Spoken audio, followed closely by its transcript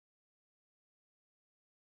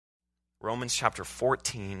Romans chapter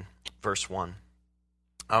 14, verse 1.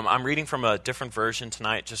 I'm reading from a different version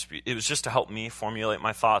tonight. It was just to help me formulate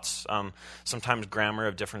my thoughts. Sometimes grammar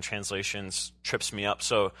of different translations trips me up.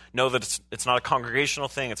 So know that it's not a congregational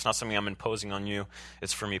thing. It's not something I'm imposing on you.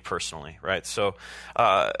 It's for me personally, right? So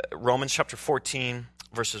Romans chapter 14,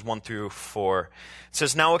 verses 1 through 4. It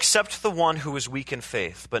says, "Now accept the one who is weak in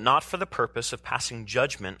faith, but not for the purpose of passing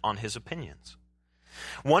judgment on his opinions.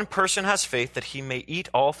 One person has faith that he may eat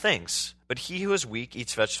all things, but he who is weak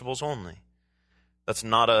eats vegetables only." That's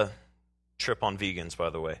not a trip on vegans,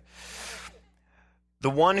 by the way.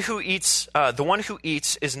 The one who eats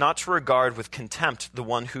is not to regard with contempt the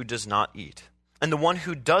one who does not eat. And the one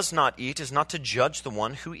who does not eat is not to judge the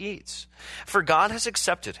one who eats. For God has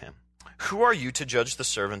accepted him. Who are you to judge the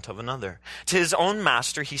servant of another? To his own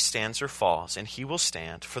master he stands or falls, and he will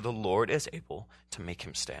stand, for the Lord is able to make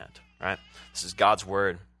him stand. Right? This is God's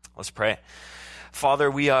word. Let's pray. Father,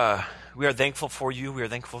 we are thankful for you. We are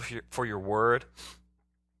thankful for your word.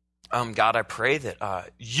 God, I pray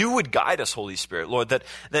that you would guide us, Holy Spirit, Lord, that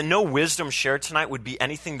no wisdom shared tonight would be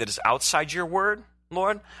anything that is outside your word,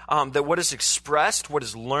 Lord, that what is expressed, what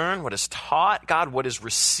is learned, what is taught, God, what is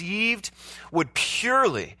received would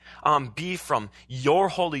purely be from your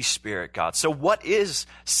Holy Spirit, God. So what is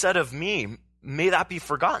said of me, may that be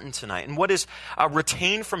forgotten tonight. And what is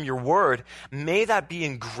retained from your word, may that be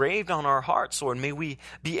engraved on our hearts, Lord. May we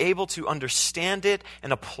be able to understand it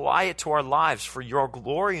and apply it to our lives for your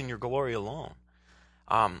glory and your glory alone.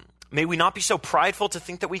 May we not be so prideful to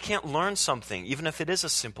think that we can't learn something, even if it is a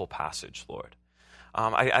simple passage, Lord.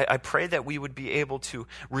 I pray that we would be able to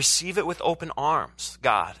receive it with open arms,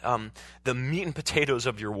 God. The meat and potatoes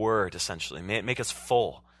of your word, essentially. May it make us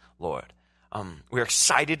full, Lord. We're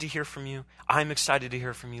excited to hear from you. I'm excited to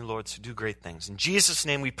hear from you, Lord, so do great things. In Jesus'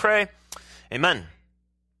 name we pray. Amen.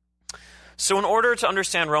 So in order to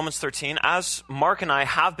understand Romans 13, as Mark and I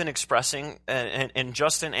have been expressing, and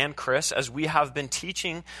Justin and Chris, as we have been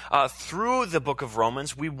teaching through the book of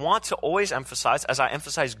Romans, we want to always emphasize, as I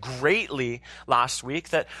emphasized greatly last week,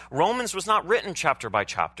 that Romans was not written chapter by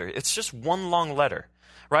chapter. It's just one long letter.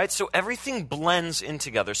 Right? So everything blends in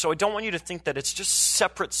together. So I don't want you to think that it's just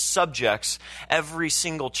separate subjects every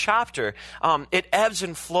single chapter. It ebbs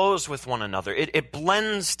and flows with one another. It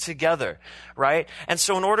blends together, right? And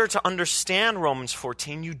so in order to understand Romans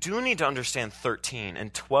 14, you do need to understand 13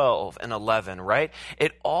 and 12 and 11, right?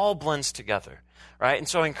 It all blends together. Right? And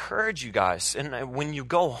so I encourage you guys, and when you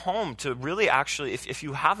go home, to really actually, if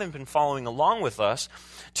you haven't been following along with us,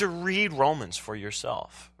 to read Romans for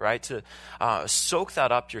yourself, right? To soak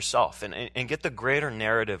that up yourself and get the greater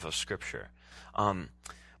narrative of Scripture.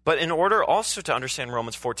 But in order also to understand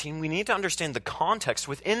Romans 14, we need to understand the context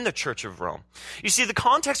within the Church of Rome. You see, the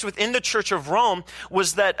context within the Church of Rome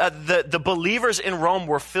was that the believers in Rome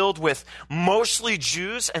were filled with mostly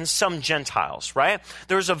Jews and some Gentiles, right?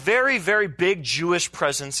 There was a very, very big Jewish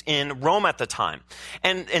presence in Rome at the time.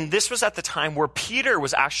 And this was at the time where Peter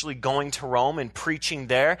was actually going to Rome and preaching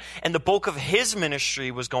there, and the bulk of his ministry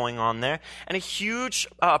was going on there. And a huge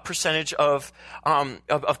percentage of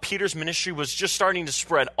Peter's ministry was just starting to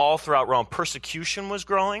spread all throughout Rome. Persecution was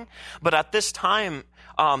growing, but at this time,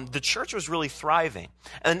 the church was really thriving.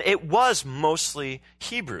 And it was mostly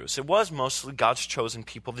Hebrews. It was mostly God's chosen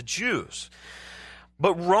people, the Jews.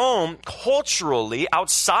 But Rome, culturally,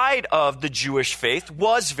 outside of the Jewish faith,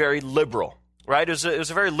 was very liberal. Right? It was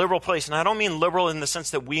a very liberal place. And I don't mean liberal in the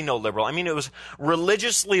sense that we know liberal. I mean it was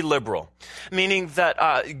religiously liberal, meaning that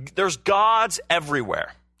there's gods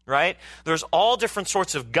everywhere. Right? There's all different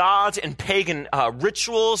sorts of gods and pagan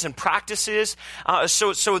rituals and practices. So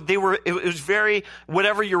it was very,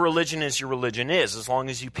 whatever your religion is, as long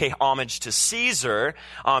as you pay homage to Caesar,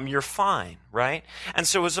 you're fine, right? And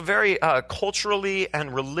so it was a very culturally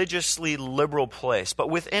and religiously liberal place. But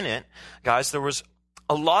within it, guys, there was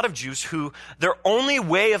a lot of Jews who their only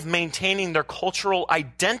way of maintaining their cultural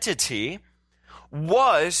identity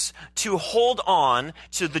was to hold on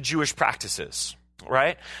to the Jewish practices.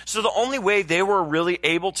 Right? So the only way they were really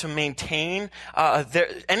able to maintain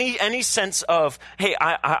any sense of, hey,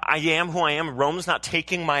 I am who I am, Rome's not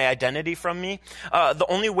taking my identity from me, the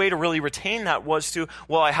only way to really retain that was to,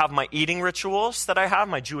 well, I have my eating rituals that I have,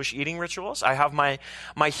 my Jewish eating rituals. I have my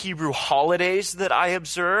Hebrew holidays that I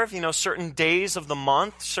observe, certain days of the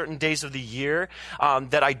month, certain days of the year,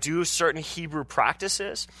 that I do certain Hebrew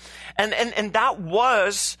practices. And that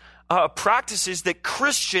was practices that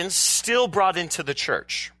Christians still brought into the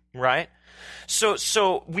church, right?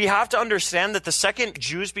 So we have to understand that the second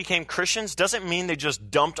Jews became Christians doesn't mean they just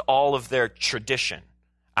dumped all of their tradition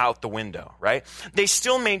out the window, right? They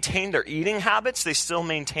still maintained their eating habits. They still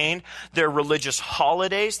maintained their religious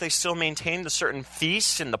holidays. They still maintained the certain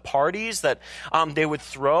feasts and the parties that they would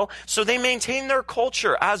throw. So they maintained their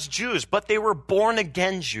culture as Jews, but they were born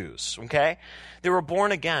again Jews, okay? They were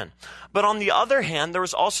born again. But on the other hand, there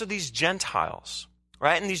was also these Gentiles,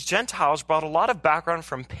 right? And these Gentiles brought a lot of background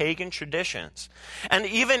from pagan traditions. And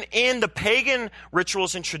even in the pagan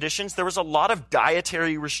rituals and traditions, there was a lot of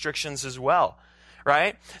dietary restrictions as well,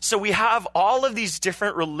 right? So we have all of these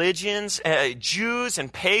different religions, Jews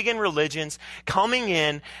and pagan religions coming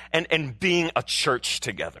in and being a church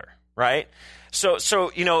together, right?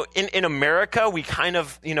 So in America, we kind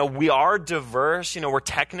of, we are diverse. We're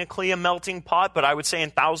technically a melting pot, but I would say in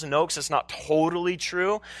Thousand Oaks, it's not totally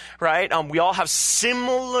true, right? We all have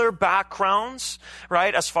similar backgrounds,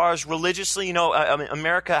 right? As far as religiously,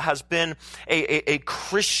 America has been a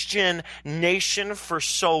Christian nation for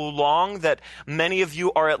so long that many of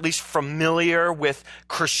you are at least familiar with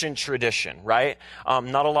Christian tradition, right?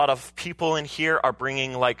 Not a lot of people in here are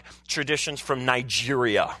bringing like traditions from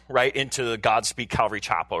Nigeria, right, into the Godspeed Calvary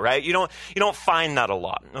Chapel, right? You don't find that a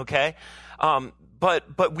lot, okay?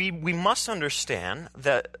 But we must understand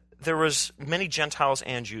that there was many Gentiles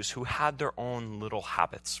and Jews who had their own little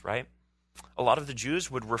habits, right? A lot of the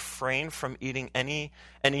Jews would refrain from eating any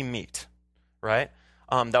meat, right?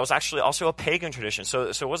 That was actually also a pagan tradition. So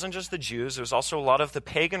it wasn't just the Jews. It was also a lot of the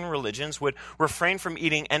pagan religions would refrain from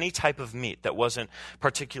eating any type of meat that wasn't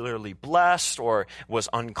particularly blessed or was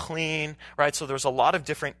unclean, right? So there was a lot of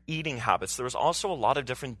different eating habits. There was also a lot of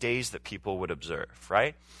different days that people would observe,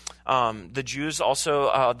 right? The Jews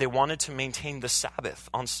also, they wanted to maintain the Sabbath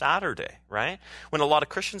on Saturday, right? When a lot of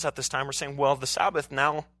Christians at this time were saying, well, the Sabbath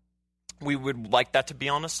now, we would like that to be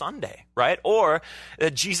on a Sunday, right? Or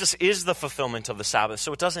Jesus is the fulfillment of the Sabbath,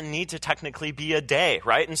 so it doesn't need to technically be a day,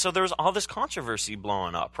 right? And so there's all this controversy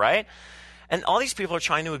blowing up, right? And all these people are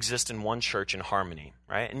trying to exist in one church in harmony,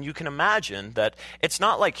 right? And you can imagine that it's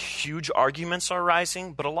not like huge arguments are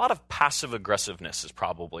rising, but a lot of passive aggressiveness is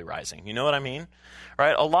probably rising. You know what I mean?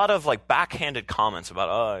 Right? A lot of like backhanded comments about,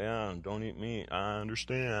 oh yeah, don't eat meat, I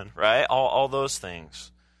understand, right? All those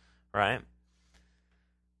things, right?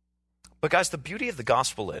 But guys, the beauty of the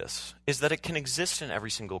gospel is that it can exist in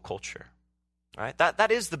every single culture, right?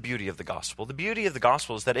 That is the beauty of the gospel. The beauty of the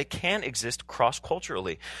gospel is that it can exist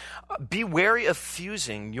cross-culturally. Be wary of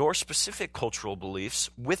fusing your specific cultural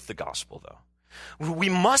beliefs with the gospel, though. We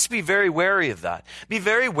must be very wary of that. Be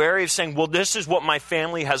very wary of saying, well, this is what my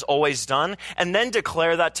family has always done, and then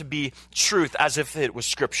declare that to be truth as if it was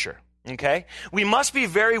scripture. Okay? We must be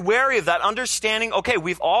very wary of that, understanding, okay,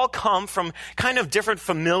 we've all come from kind of different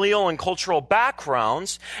familial and cultural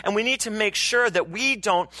backgrounds, and we need to make sure that we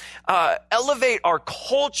don't elevate our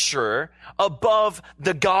culture above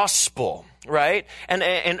the gospel, right?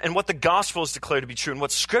 And what the gospel is declared to be true and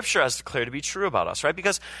what scripture has declared to be true about us, right?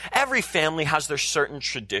 Because every family has their certain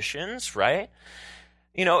traditions, right?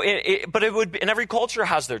 But it would be, and every culture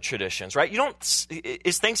has their traditions, right?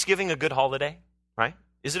 Is Thanksgiving a good holiday, right?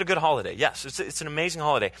 Is it a good holiday? Yes, it's an amazing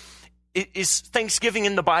holiday. Is Thanksgiving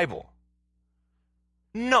in the Bible?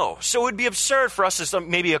 No. So it would be absurd for us as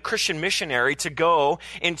maybe a Christian missionary to go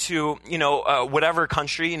into, whatever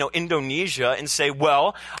country, Indonesia, and say,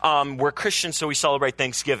 well, we're Christians, so we celebrate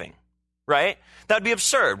Thanksgiving, right? That'd be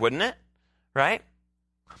absurd, wouldn't it? Right?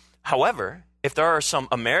 However, if there are some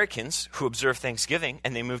Americans who observe Thanksgiving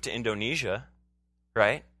and they move to Indonesia,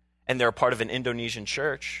 right, and they're a part of an Indonesian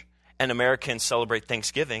church, and Americans celebrate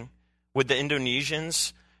Thanksgiving, would the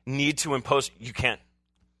Indonesians need to impose, you can't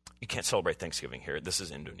celebrate Thanksgiving here, this is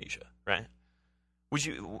Indonesia, right?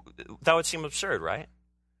 That would seem absurd, right?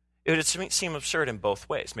 It would seem absurd in both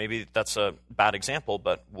ways. Maybe that's a bad example,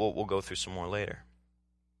 but we'll go through some more later.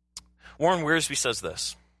 Warren Wiersbe says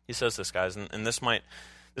this. He says this, guys, and this might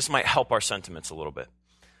help our sentiments a little bit.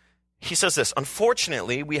 He says this,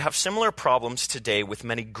 unfortunately, we have similar problems today with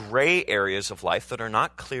many gray areas of life that are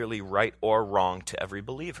not clearly right or wrong to every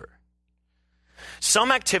believer.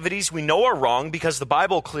 Some activities we know are wrong because the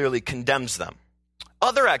Bible clearly condemns them.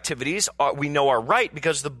 Other activities we know are right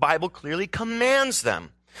because the Bible clearly commands them.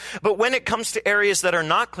 But when it comes to areas that are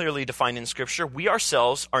not clearly defined in Scripture, we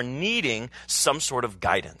ourselves are needing some sort of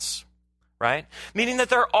guidance. Right? Meaning that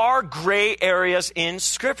there are gray areas in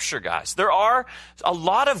Scripture, guys. There are a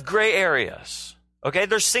lot of gray areas. Okay?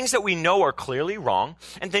 There's things that we know are clearly wrong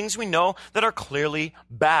and things we know that are clearly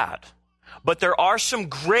bad. But there are some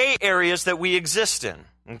gray areas that we exist in.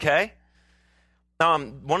 Okay?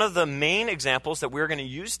 One of the main examples that we're going to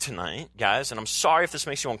use tonight, guys, and I'm sorry if this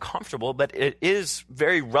makes you uncomfortable, but it is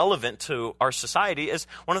very relevant to our society, is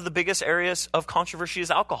one of the biggest areas of controversy is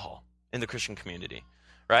alcohol in the Christian community.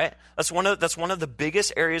 right? That's one of the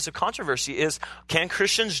biggest areas of controversy is, can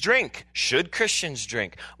Christians drink? Should Christians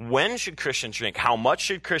drink? When should Christians drink? How much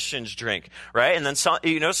should Christians drink? Right? And then so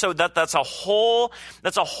that's a whole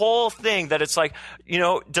thing that it's like,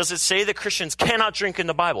 does it say that Christians cannot drink in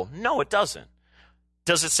the Bible? No, it doesn't.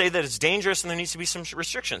 Does it say that it's dangerous and there needs to be some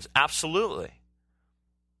restrictions? Absolutely.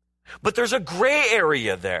 But there's a gray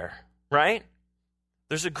area there, right?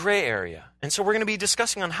 There's a gray area. And so we're going to be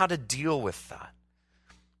discussing on how to deal with that.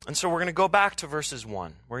 And so we're going to go back to verses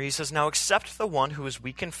 1, where he says, "Now accept the one who is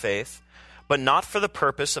weak in faith, but not for the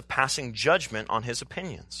purpose of passing judgment on his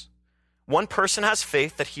opinions. One person has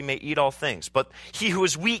faith that he may eat all things, but he who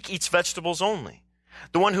is weak eats vegetables only.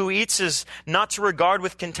 The one who eats is not to regard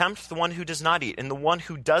with contempt the one who does not eat, and the one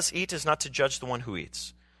who does eat is not to judge the one who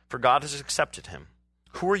eats, for God has accepted him.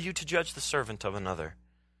 Who are you to judge the servant of another?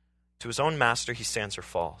 To his own master he stands or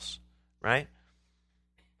falls," right?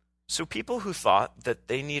 So people who thought that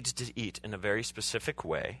they needed to eat in a very specific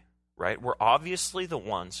way, right, were obviously the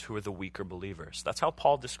ones who were the weaker believers. That's how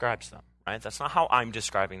Paul describes them, right? That's not how I'm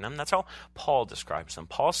describing them. That's how Paul describes them.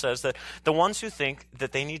 Paul says that the ones who think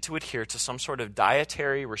that they need to adhere to some sort of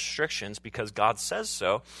dietary restrictions because God says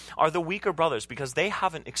so are the weaker brothers, because they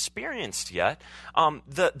haven't experienced yet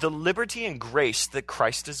the liberty and grace that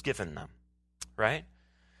Christ has given them, right?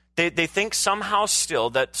 They think somehow still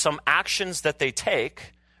that some actions that they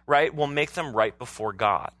take, right, will make them right before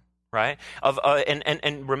God, right?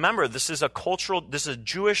 And remember, this is a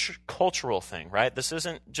Jewish cultural thing, right? This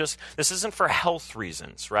isn't for health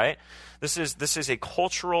reasons, right? This is a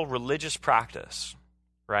cultural religious practice,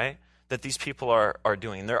 right, that these people are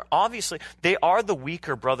doing. They are the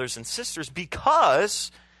weaker brothers and sisters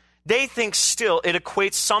because they think still it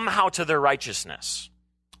equates somehow to their righteousness,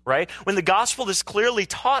 right? When the gospel has clearly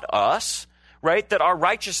taught us, right, that our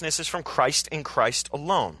righteousness is from Christ and Christ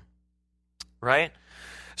alone, right?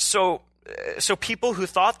 So people who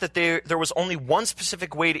thought that there was only one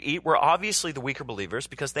specific way to eat were obviously the weaker believers,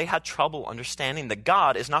 because they had trouble understanding that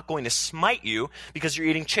God is not going to smite you because you're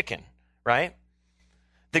eating chicken, right?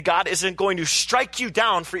 That God isn't going to strike you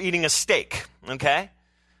down for eating a steak, okay?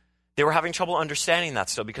 They were having trouble understanding that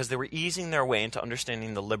still because they were easing their way into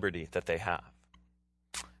understanding the liberty that they have.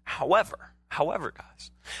 However,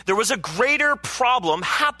 guys, there was a greater problem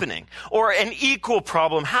happening, or an equal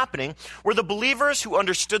problem happening, where the believers who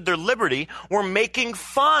understood their liberty were making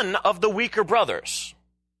fun of the weaker brothers.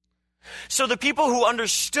 So the people who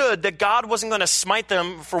understood that God wasn't going to smite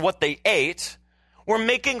them for what they ate were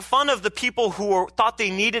making fun of the people who thought they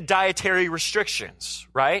needed dietary restrictions,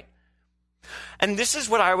 right? And this is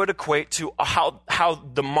what I would equate to how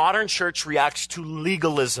the modern church reacts to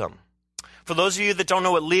legalism. For those of you that don't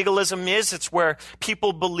know what legalism is, it's where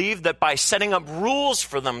people believe that by setting up rules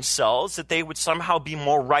for themselves that they would somehow be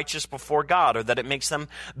more righteous before God, or that it makes them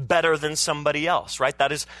better than somebody else, right?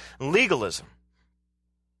 That is legalism.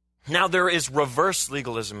 Now there is reverse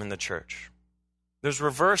legalism in the church. There's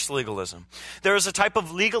reverse legalism. There is a type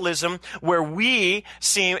of legalism where we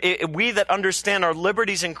that understand our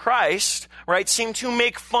liberties in Christ, right, seem to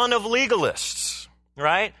make fun of legalists,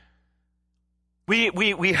 right?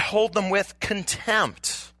 We hold them with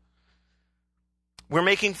contempt. We're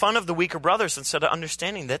making fun of the weaker brothers instead of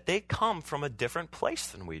understanding that they come from a different place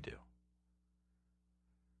than we do.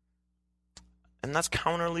 And that's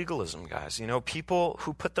counter-legalism, guys. People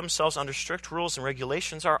who put themselves under strict rules and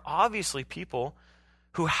regulations are obviously people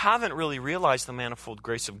who haven't really realized the manifold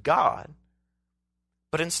grace of God.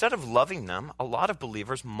 But instead of loving them, a lot of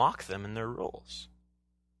believers mock them in their rules,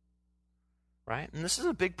 right? And this is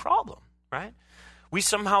a big problem, right? We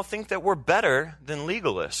somehow think that we're better than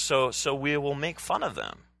legalists, so we will make fun of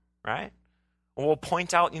them, right? Or we'll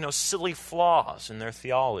point out, silly flaws in their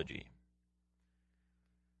theology.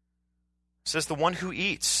 It says the one who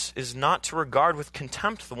eats is not to regard with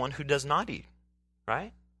contempt the one who does not eat,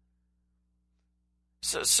 right?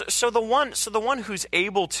 So the one who's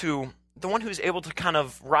able to kind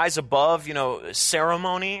of rise above,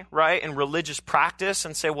 ceremony, right, and religious practice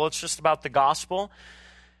and say, well, it's just about the gospel,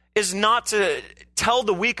 is not to tell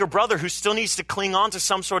the weaker brother who still needs to cling on to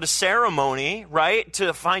some sort of ceremony, right,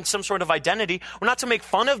 to find some sort of identity. We're not to make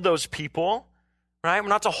fun of those people, right? We're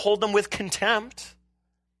not to hold them with contempt.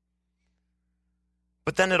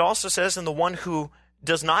 But then it also says, and the one who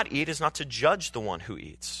does not eat is not to judge the one who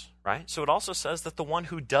eats, right? So it also says that the one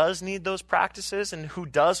who does need those practices and who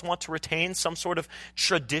does want to retain some sort of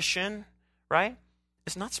tradition, right,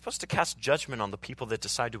 is not supposed to cast judgment on the people that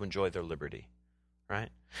decide to enjoy their liberty. Right?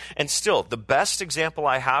 And still, the best example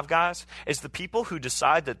I have, guys, is the people who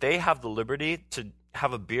decide that they have the liberty to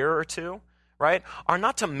have a beer or two, right, are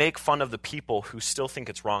not to make fun of the people who still think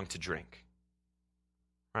it's wrong to drink.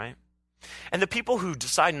 right? And the people who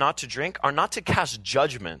decide not to drink are not to cast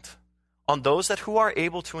judgment on those who are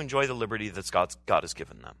able to enjoy the liberty that God has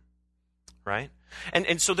given them, right?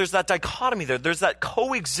 And so there's that dichotomy there. There's that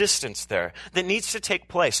coexistence there that needs to take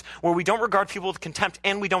place where we don't regard people with contempt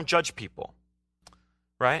and we don't judge people,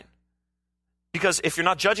 right? Because if you're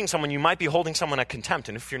not judging someone, you might be holding someone at contempt.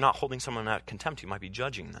 And if you're not holding someone at contempt, you might be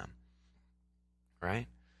judging them, right?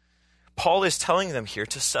 Paul is telling them here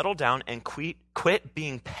to settle down and quit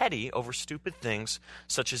being petty over stupid things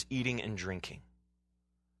such as eating and drinking,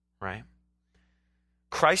 right?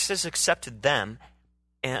 Christ has accepted them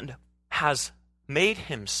and has made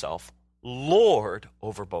himself Lord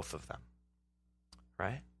over both of them,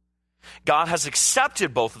 right? God has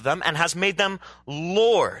accepted both of them and has made them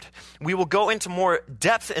Lord. We will go into more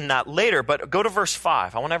depth in that later, but go to verse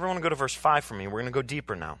 5. I want everyone to go to verse 5 for me. We're going to go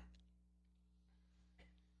deeper now.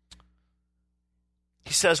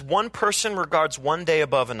 He says, one person regards one day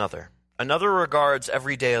above another. Another regards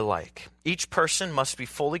every day alike. Each person must be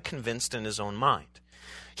fully convinced in his own mind.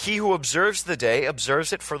 He who observes the day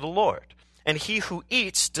observes it for the Lord. And he who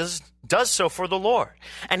eats does so for the Lord.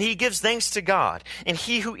 And he gives thanks to God. And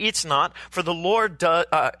he who eats not, for the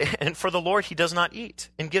Lord he does not eat,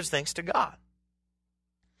 and gives thanks to God.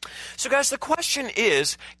 So guys, the question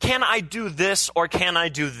is, can I do this or can I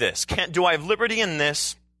do this? Do I have liberty in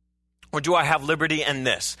this? Or do I have liberty in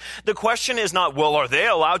this? The question is not, well, are they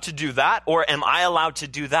allowed to do that? Or am I allowed to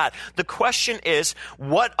do that? The question is,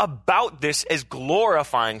 what about this is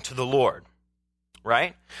glorifying to the Lord?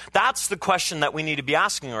 Right? That's the question that we need to be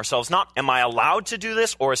asking ourselves. Not, am I allowed to do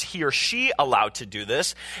this? Or is he or she allowed to do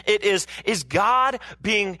this? It is God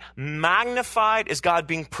being magnified? Is God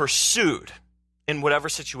being pursued in whatever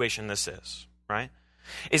situation this is? Right?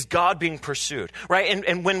 Is God being pursued? Right?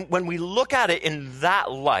 And when we look at it in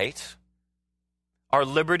that light, our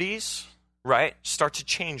liberties, right, start to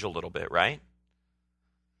change a little bit, right?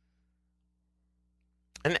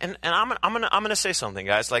 And I'm gonna say something,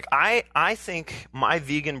 guys. Like I think my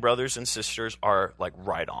vegan brothers and sisters are like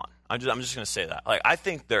right on. I'm just gonna say that. Like I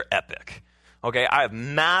think they're epic. Okay, I have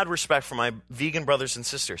mad respect for my vegan brothers and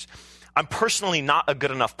sisters. I'm personally not a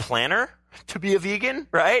good enough planner to be a vegan,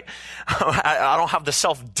 right? I don't have the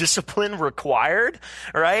self-discipline required,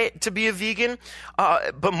 right, to be a vegan.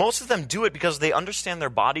 But most of them do it because they understand their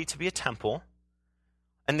body to be a temple,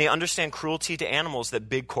 and they understand cruelty to animals that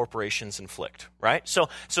big corporations inflict, right? So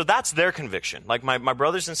that's their conviction. Like my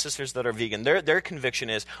brothers and sisters that are vegan, their conviction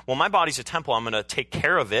is, well, my body's a temple. I'm going to take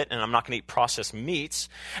care of it, and I'm not going to eat processed meats.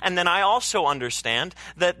 And then I also understand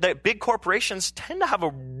that big corporations tend to have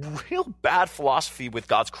a real bad philosophy with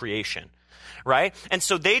God's creation, right? And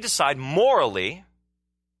so they decide morally,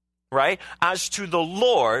 right, as to the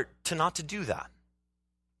Lord, to not to do that.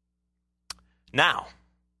 Now,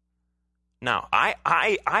 I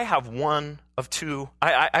have one of two.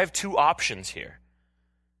 I have two options here.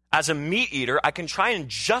 As a meat eater, I can try and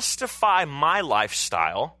justify my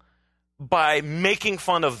lifestyle by making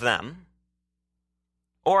fun of them.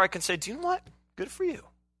 Or I can say, do you know what? Good for you.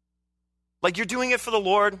 Like, you're doing it for the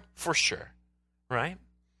Lord, for sure, right?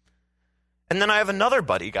 And then I have another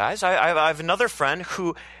buddy, guys. I have another friend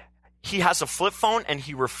who he has a flip phone and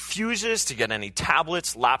he refuses to get any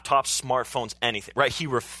tablets, laptops, smartphones, anything, right? He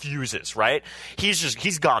refuses, right?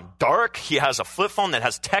 He's gone dark. He has a flip phone that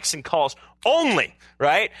has text and calls only,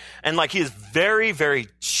 right? And like, he is very, very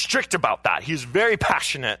strict about that. He's very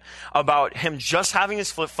passionate about him just having his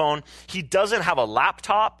flip phone. He doesn't have a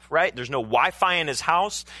laptop, right? There's no Wi-Fi in his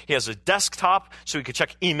house. He has a desktop so he can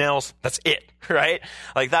check emails. That's it, right?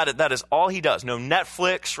 Like that is all he does. No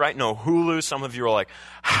Netflix, right? No Hulu. Some of you are like,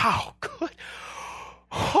 how good?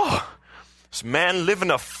 Oh, this man live in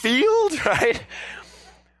a field, right?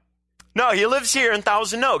 No, he lives here in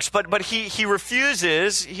Thousand Oaks, but he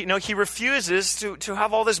refuses, he refuses to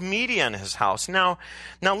have all this media in his house. Now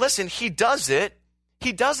listen, he does it,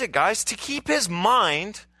 guys, to keep his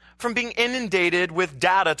mind from being inundated with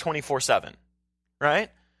data 24/7, right?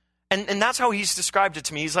 And that's how he's described it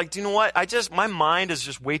to me. He's like, do you know what? My mind is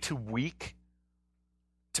just way too weak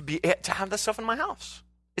to have this stuff in my house.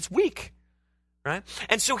 It's weak, right?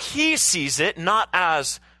 And so he sees it not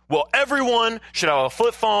as, well, everyone should have a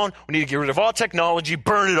flip phone. We need to get rid of all technology,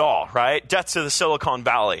 burn it all, right? Death to the Silicon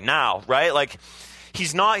Valley now, right? Like,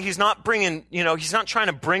 he's not bringing, he's not trying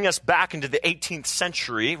to bring us back into the 18th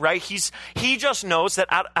century, right? He just knows that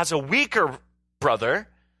as a weaker brother,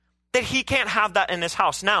 that he can't have that in his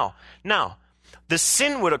house. Now, the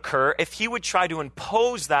sin would occur if he would try to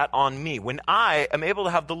impose that on me when I am able to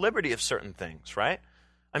have the liberty of certain things, right?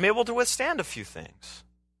 I'm able to withstand a few things.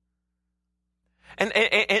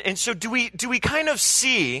 And so do we kind of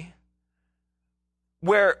see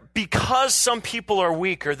where because some people are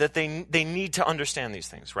weaker, that they need to understand these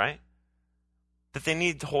things, right? That they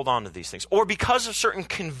need to hold on to these things. Or because of certain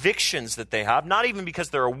convictions that they have, not even because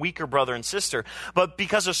they're a weaker brother and sister, but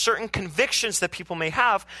because of certain convictions that people may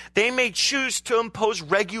have, they may choose to impose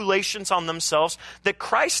regulations on themselves that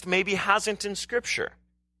Christ maybe hasn't in Scripture.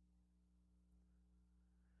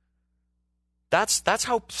 That's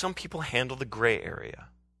how some people handle the gray area,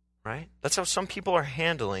 right? That's how some people are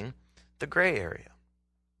handling the gray area.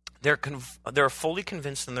 They're fully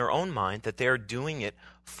convinced in their own mind that they are doing it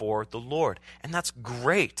for the Lord. And that's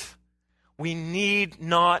great. We need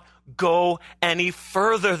not go any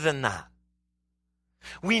further than that.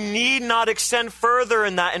 We need not extend further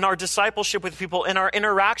in that in our discipleship with people, in our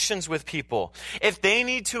interactions with people. If they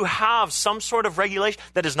need to have some sort of regulation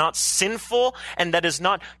that is not sinful and that is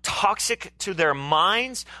not toxic to their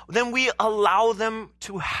minds, then we allow them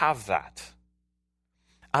to have that,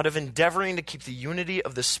 out of endeavoring to keep the unity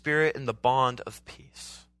of the Spirit and the bond of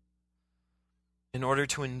peace, in order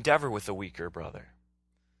to endeavor with a weaker brother.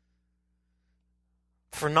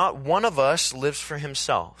 For not one of us lives for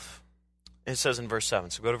himself. It says in verse 7,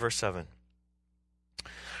 so go to verse 7.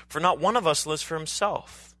 For not one of us lives for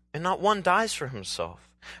himself, and not one dies for himself.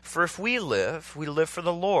 For if we live for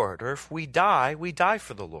the Lord, or if we die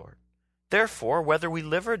for the Lord. Therefore, whether we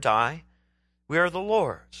live or die, we are the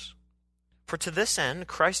Lord's. For to this end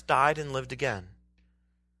Christ died and lived again,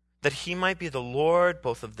 that he might be the Lord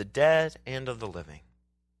both of the dead and of the living.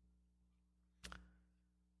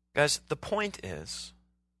 Guys, the point is,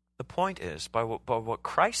 by what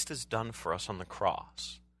Christ has done for us on the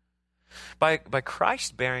cross, by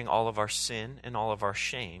Christ bearing all of our sin and all of our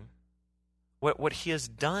shame, what he has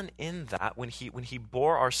done in that, when he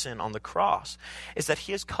bore our sin on the cross, is that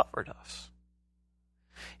he has covered us.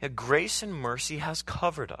 Grace and mercy has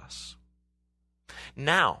covered us.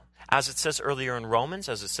 Now, as it says earlier in Romans,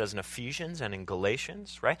 as it says in Ephesians and in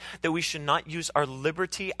Galatians, right, that we should not use our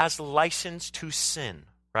liberty as license to sin,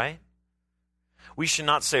 right? We should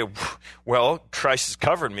not say, well, Christ has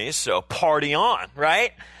covered me, so party on,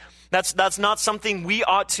 right? That's not something we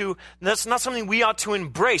ought to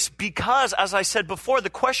embrace, because, as I said before, the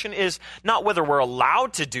question is not whether we're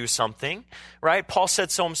allowed to do something, right? Paul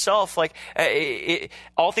said so himself, like,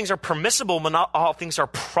 all things are permissible, but not all things are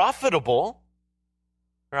profitable.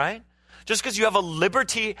 Right? Just because you have a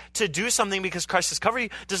liberty to do something because Christ has covered you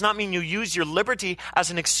does not mean you use your liberty as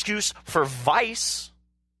an excuse for vice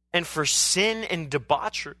and for sin and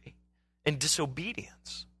debauchery and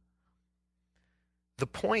disobedience. The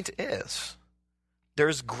point is,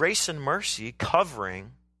 there's grace and mercy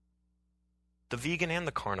covering the vegan and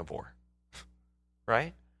the carnivore.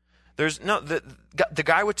 Right? There's the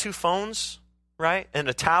guy with 2 phones, right? And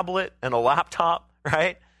a tablet and a laptop,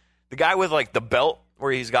 right? The guy with like the belt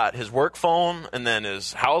where he's got his work phone and then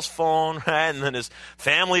his house phone, right? And then his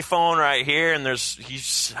family phone right here, and he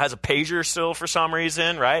has a pager still for some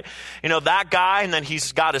reason, right? You know, that guy, and then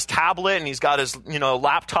he's got his tablet and he's got his,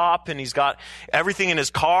 laptop, and he's got everything in his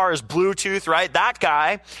car, his Bluetooth, right? That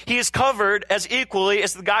guy, he is covered as equally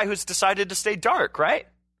as the guy who's decided to stay dark, right?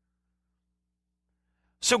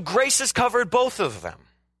 So grace has covered both of them,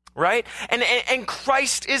 right? And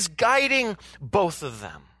Christ is guiding both of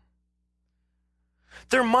them.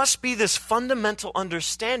 There must be this fundamental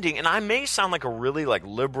understanding, and I may sound like a really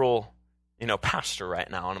liberal, pastor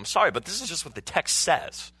right now, and I'm sorry, but this is just what the text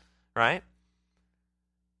says, right?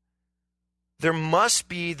 There must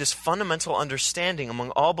be this fundamental understanding among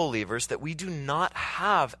all believers that we do not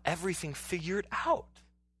have everything figured out.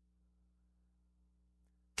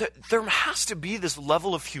 There has to be this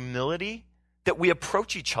level of humility that we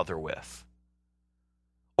approach each other with,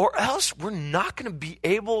 or else we're not going to be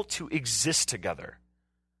able to exist together.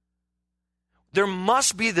 There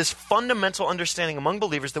must be this fundamental understanding among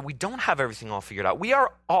believers that we don't have everything all figured out. We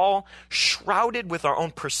are all shrouded with our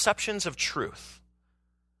own perceptions of truth.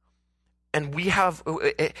 And we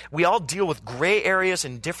all deal with gray areas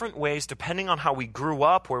in different ways depending on how we grew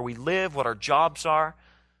up, where we live, what our jobs are.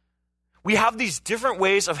 We have these different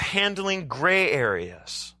ways of handling gray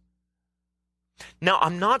areas. Now,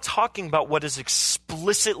 I'm not talking about what is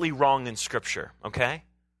explicitly wrong in Scripture, okay?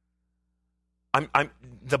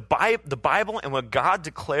 The Bible and what God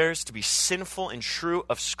declares to be sinful and true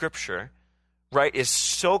of Scripture, right, is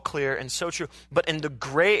so clear and so true. But in the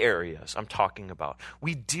gray areas I'm talking about,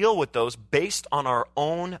 we deal with those based on our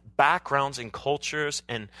own backgrounds and cultures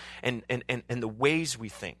and the ways we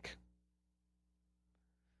think.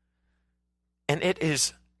 And it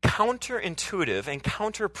is counterintuitive and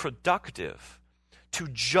counterproductive to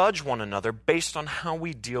judge one another based on how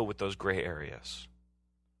we deal with those gray areas.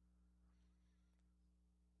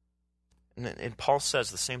 And Paul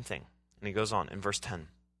says the same thing. And he goes on in verse 10.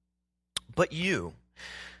 But you,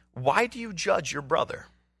 why do you judge your brother?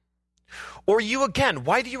 Or you again,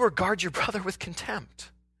 why do you regard your brother with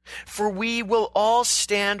contempt? For we will all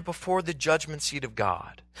stand before the judgment seat of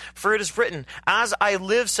God. For it is written, as I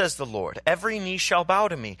live, says the Lord, every knee shall bow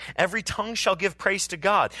to me, every tongue shall give praise to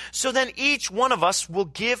God. So then each one of us will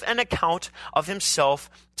give an account of himself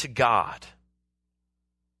to God.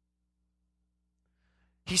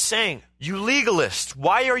 He's saying, you legalist,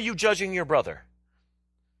 why are you judging your brother?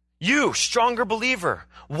 You, stronger believer,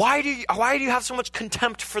 why do you have so much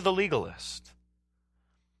contempt for the legalist?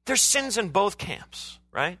 There's sins in both camps,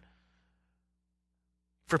 right?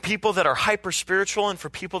 For people that are hyper-spiritual and for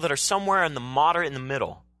people that are somewhere in the moderate, in the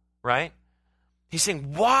middle, right? He's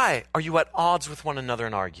saying, why are you at odds with one another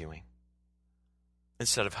and arguing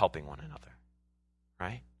instead of helping one another,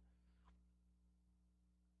 right?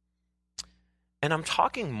 And I'm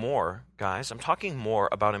talking more, guys,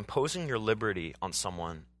 about imposing your liberty on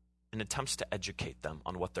someone in attempts to educate them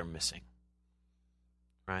on what they're missing,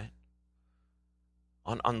 right?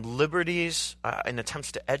 On liberties, in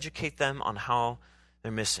attempts to educate them on how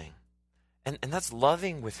they're missing. And that's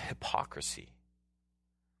loving with hypocrisy.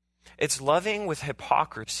 It's loving with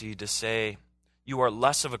hypocrisy to say you are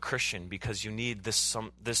less of a Christian because you need this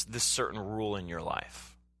certain rule in your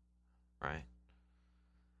life, right?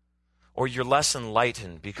 Or you're less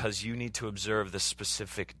enlightened because you need to observe this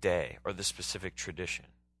specific day or this specific tradition,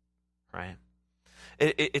 right?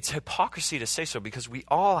 It's hypocrisy to say so because we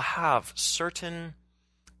all have certain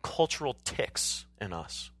cultural tics in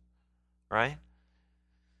us, right?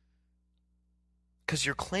 Because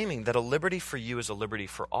you're claiming that a liberty for you is a liberty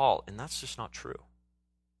for all, and that's just not true.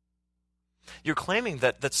 You're claiming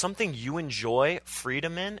that something you enjoy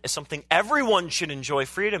freedom in is something everyone should enjoy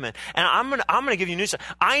freedom in. And I'm gonna give you news.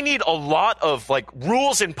 I need a lot of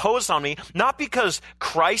rules imposed on me, not because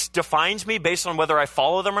Christ defines me based on whether I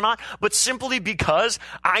follow them or not, but simply because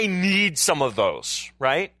I need some of those,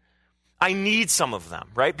 right? I need some of them,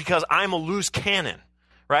 right? Because I'm a loose cannon,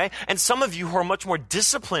 right? And some of you who are much more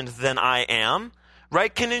disciplined than I am,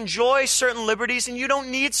 right, can enjoy certain liberties and you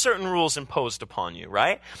don't need certain rules imposed upon you,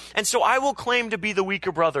 right? And so I will claim to be the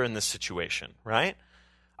weaker brother in this situation, right?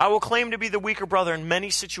 I will claim to be the weaker brother in many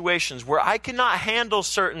situations where I cannot handle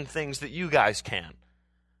certain things that you guys can.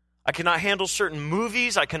 I cannot handle certain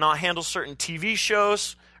movies. I cannot handle certain TV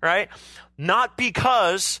shows, right? Not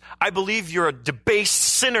because I believe you're a debased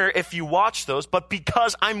sinner if you watch those, but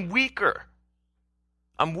because I'm weaker.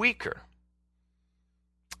 I'm weaker.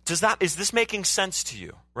 Is this making sense to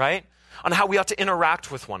you, right? On how we ought to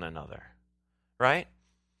interact with one another, right?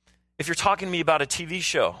 If you're talking to me about a TV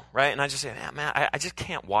show, right, and I just say, man, I just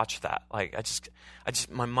can't watch that.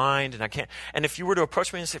 My mind, and I can't. And if you were to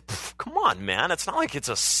approach me and say, come on, man, it's not like it's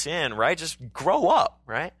a sin, right? Just grow up,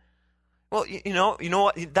 right? Well, you know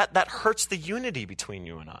what? That hurts the unity between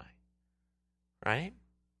you and I, right?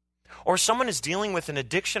 Or someone is dealing with an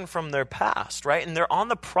addiction from their past, right? And they're on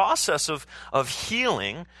the process of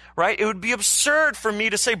healing, right? It would be absurd for me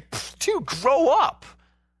to say, dude, grow up,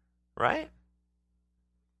 right?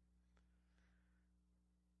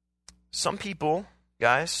 Some people,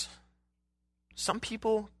 guys,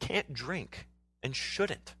 can't drink and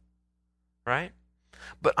shouldn't, right?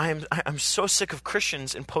 But I'm so sick of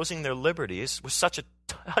Christians imposing their liberties with such a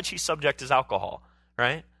touchy subject as alcohol,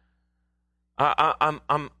 right?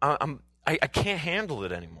 I can't handle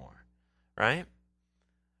it anymore, right?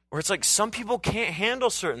 Or it's like some people can't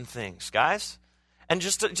handle certain things, guys. And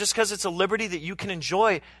just because it's a liberty that you can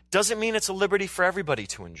enjoy doesn't mean it's a liberty for everybody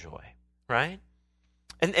to enjoy, right?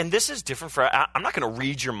 And this is different I'm not going to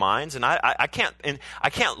read your minds, and I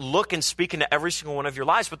can't look and speak into every single one of your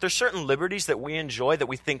lives, but there's certain liberties that we enjoy that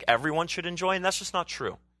we think everyone should enjoy, and that's just not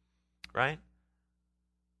true, right?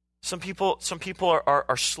 Some people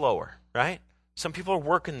are slower, right? Some people are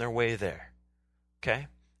working their way there, okay?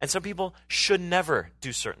 And some people should never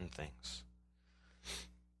do certain things.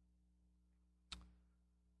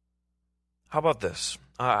 How about this?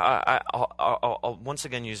 I'll once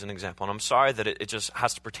again use an example, and I'm sorry that it just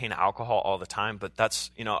has to pertain to alcohol all the time, but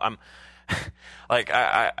that's, I'm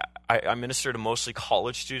I minister to mostly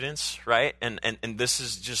college students, right? And this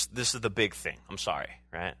is the big thing. I'm sorry,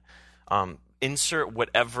 right? Insert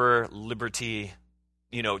whatever liberty,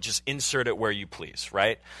 just insert it where you please,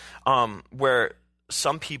 right? Where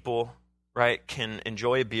some people, right, can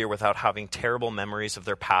enjoy a beer without having terrible memories of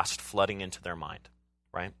their past flooding into their mind,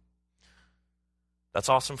 right? That's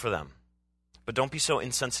awesome for them. But don't be so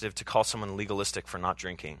insensitive to call someone legalistic for not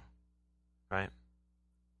drinking, right?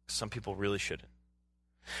 Some people really shouldn't.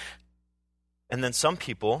 And then some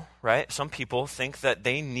people, right? Some people think that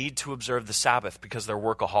they need to observe the Sabbath because they're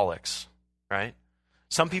workaholics, right?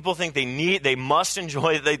 Some people think they must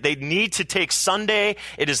enjoy, they need to take Sunday.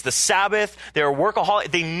 It is the Sabbath. They're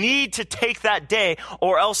workaholic. They need to take that day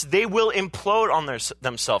or else they will implode on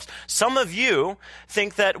themselves. Some of you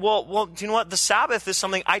think that, well, do you know what? The Sabbath is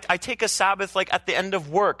something, I take a Sabbath like at the end of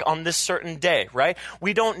work on this certain day, right?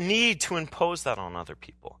 We don't need to impose that on other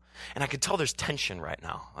people. And I can tell there's tension right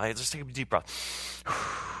now. Just take a deep breath.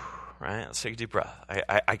 Right? Let's take a deep breath.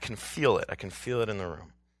 I can feel it. I can feel it in the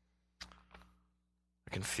room.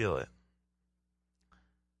 I can feel it.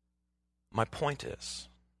 My point is,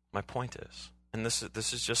 and this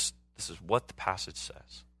is what the passage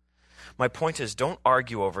says. My point is, don't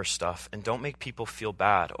argue over stuff and don't make people feel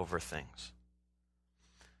bad over things.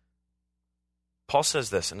 Paul says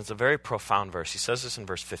this, and it's a very profound verse. He says this in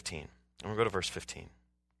verse 15. And we'll go to verse 15.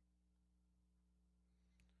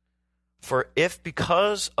 For if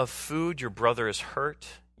because of food your brother is hurt,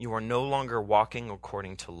 you are no longer walking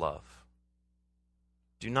according to love.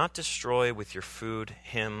 Do not destroy with your food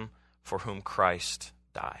him for whom Christ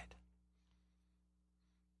died.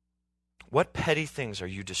 What petty things are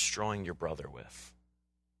you destroying your brother with?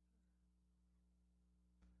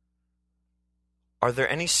 Are there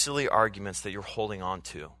any silly arguments that you're holding on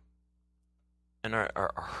to and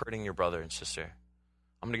are hurting your brother and sister?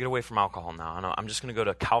 I'm going to get away from alcohol now. I'm just going to go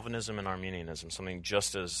to Calvinism and Arminianism, something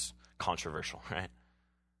just as controversial, right?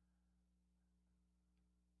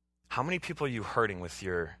 How many people are you hurting with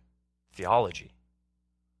your theology,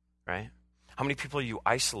 right? How many people are you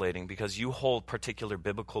isolating because you hold particular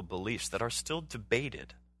biblical beliefs that are still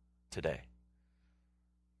debated today?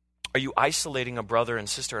 Are you isolating a brother and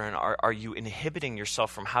sister, and are you inhibiting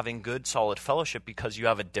yourself from having good, solid fellowship because you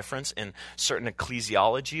have a difference in certain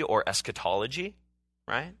ecclesiology or eschatology?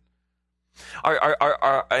 Right?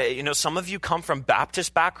 Some of you come from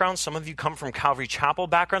Baptist backgrounds, some of you come from Calvary Chapel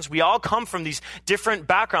backgrounds. We all come from these different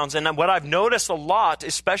backgrounds. And what I've noticed a lot,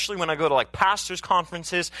 especially when I go to like pastors'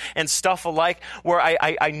 conferences and stuff alike, where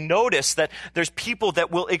I notice that there's people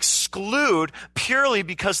that will exclude purely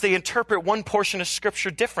because they interpret one portion of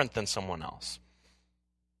Scripture different than someone else.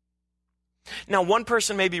 Now, one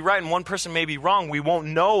person may be right and one person may be wrong. We won't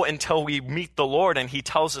know until we meet the Lord and he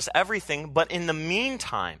tells us everything. But in the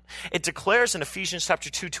meantime, it declares in Ephesians chapter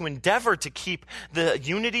 2 to endeavor to keep the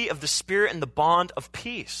unity of the Spirit and the bond of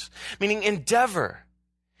peace. Meaning endeavor.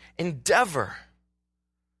 In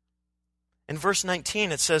verse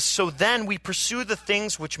 19, it says, so then we pursue the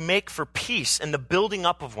things which make for peace and the building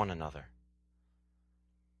up of one another.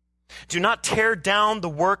 Do not tear down the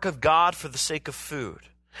work of God for the sake of food.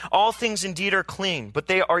 All things indeed are clean, but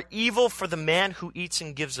they are evil for the man who eats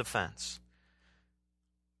and gives offense.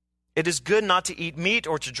 It is good not to eat meat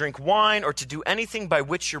or to drink wine or to do anything by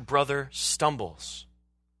which your brother stumbles.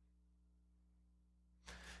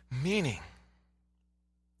 Meaning,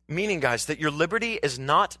 guys, that your liberty is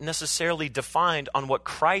not necessarily defined on what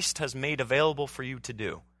Christ has made available for you to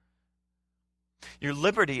do. Your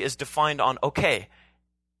liberty is defined on, okay,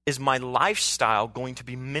 is my lifestyle going to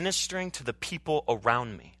be ministering to the people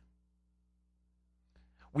around me?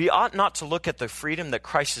 We ought not to look at the freedom that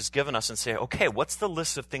Christ has given us and say, okay, what's the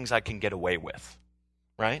list of things I can get away with?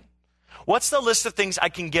 Right? What's the list of things I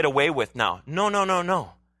can get away with now?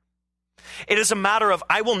 No. It is a matter of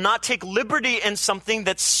I will not take liberty in something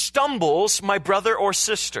that stumbles my brother or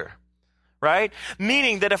sister. Right?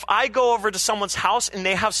 Meaning that if I go over to someone's house and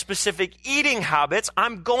they have specific eating habits,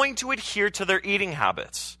 I'm going to adhere to their eating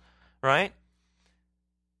habits. Right?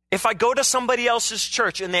 If I go to somebody else's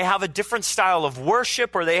church and they have a different style of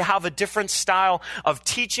worship or they have a different style of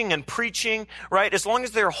teaching and preaching, right? As long as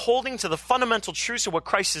they're holding to the fundamental truths of what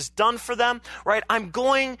Christ has done for them, right? I'm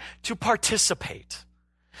going to participate.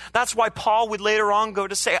 That's why Paul would later on go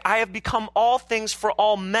to say, I have become all things for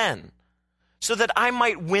all men, so that I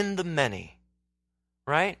might win the many,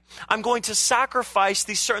 right? I'm going to sacrifice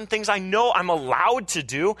these certain things I know I'm allowed to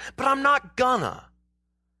do, but I'm not gonna.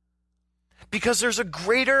 Because there's a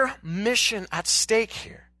greater mission at stake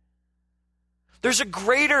here. There's a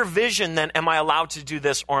greater vision than am I allowed to do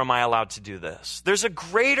this or am I allowed to do this? There's a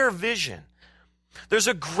greater vision. There's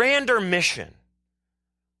a grander mission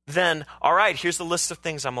than, all right, here's the list of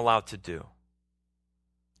things I'm allowed to do.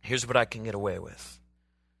 Here's what I can get away with.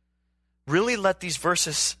 Really let these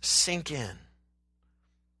verses sink in.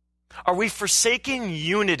 Are we forsaking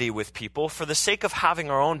unity with people for the sake of having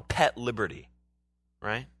our own pet liberty?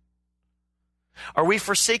 Right? Are we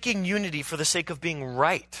forsaking unity for the sake of being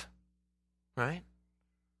right? Right?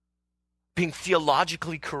 Being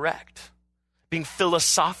theologically correct? Being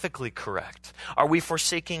philosophically correct? Are we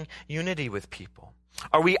forsaking unity with people?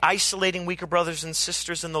 Are we isolating weaker brothers and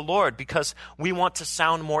sisters in the Lord because we want to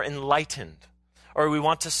sound more enlightened, or we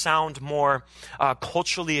want to sound more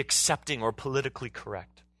culturally accepting or politically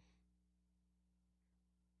correct?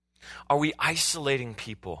 Are we isolating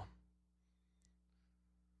people?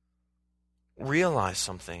 Realize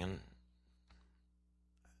something, and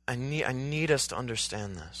I need us to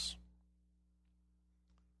understand this.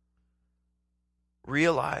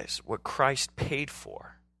 Realize what Christ paid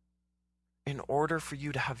for in order for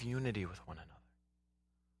you to have unity with one another.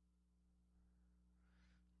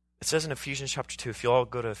 It says in Ephesians chapter 2, if you'll all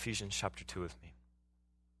go to Ephesians chapter 2 with me.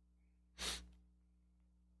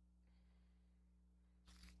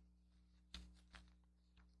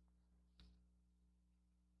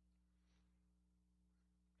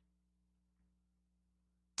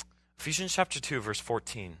 Ephesians chapter 2, verse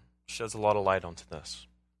 14 sheds a lot of light onto this.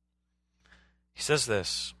 He says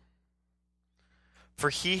this, "For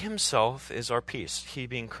he himself is our peace," he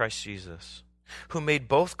being Christ Jesus, "who made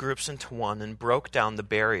both groups into one and broke down the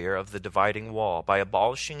barrier of the dividing wall by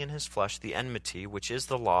abolishing in his flesh the enmity, which is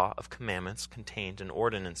the law of commandments contained in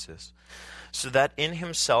ordinances, so that in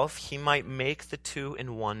himself he might make the two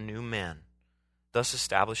in one new man, thus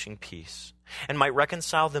establishing peace, and might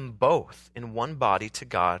reconcile them both in one body to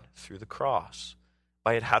God through the cross,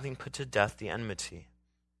 by it having put to death the enmity.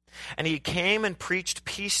 And he came and preached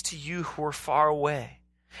peace to you who are far away,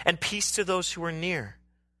 and peace to those who are near.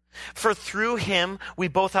 For through him we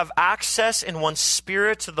both have access in one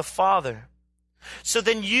spirit to the Father. So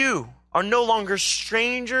then you are no longer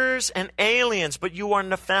strangers and aliens, but you are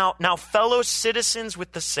now fellow citizens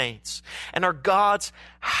with the saints, and are God's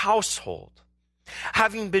household,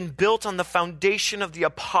 having been built on the foundation of the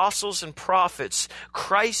apostles and prophets,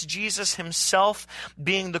 Christ Jesus himself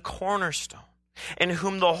being the cornerstone, in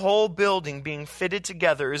whom the whole building being fitted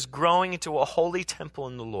together is growing into a holy temple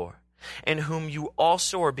in the Lord, in whom you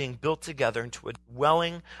also are being built together into a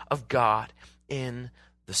dwelling of God in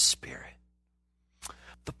the Spirit.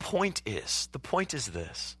 The point is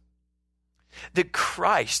this, that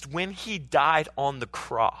Christ, when he died on the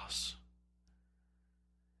cross,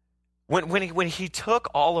 When he took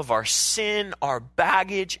all of our sin, our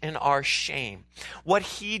baggage, and our shame, what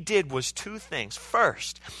he did was two things.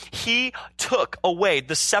 First, he took away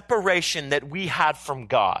the separation that we had from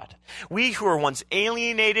God. We who were once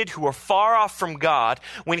alienated, who were far off from God,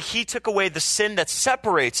 when he took away the sin that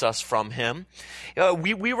separates us from him,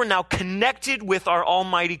 we were now connected with our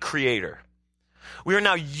almighty Creator. We are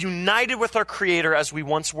now united with our Creator as we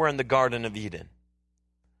once were in the Garden of Eden.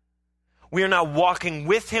 We are now walking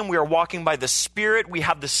with him. We are walking by the Spirit. We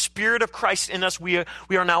have the Spirit of Christ in us. We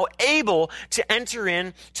are now able to enter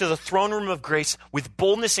into the throne room of grace with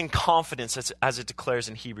boldness and confidence, as it declares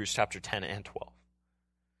in Hebrews chapter 10 and 12.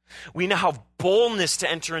 We now have boldness to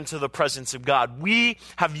enter into the presence of God. We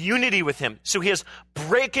have unity with him. So he has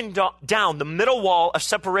broken down the middle wall of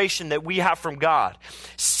separation that we have from God.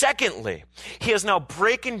 Secondly, he has now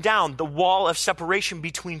broken down the wall of separation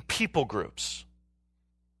between people groups.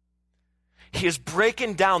 He is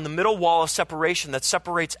breaking down the middle wall of separation that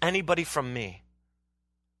separates anybody from me.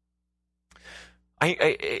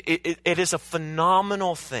 It is a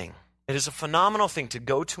phenomenal thing. It is a phenomenal thing to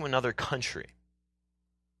go to another country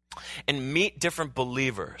and meet different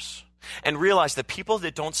believers and realize that people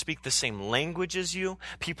that don't speak the same language as you,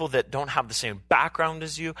 people that don't have the same background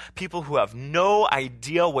as you, people who have no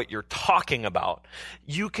idea what you're talking about,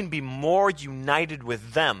 you can be more united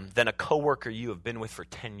with them than a coworker you have been with for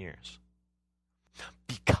 10 years.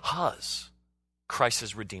 Because Christ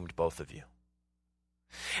has redeemed both of you.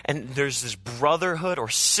 And there's this brotherhood or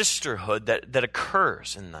sisterhood that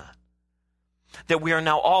occurs in that. That we are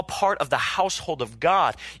now all part of the household of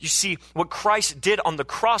God. You see, what Christ did on the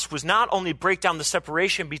cross was not only break down the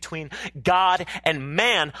separation between God and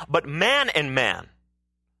man, but man and man.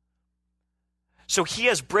 So he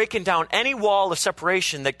has broken down any wall of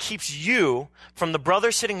separation that keeps you from the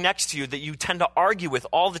brother sitting next to you that you tend to argue with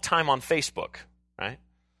all the time on Facebook. Right?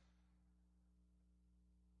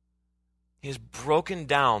 He has broken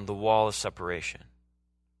down the wall of separation.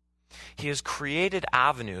 He has created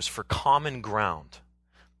avenues for common ground.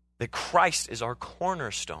 That Christ is our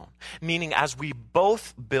cornerstone. Meaning as we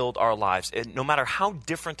both build our lives, no matter how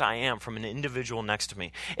different I am from an individual next to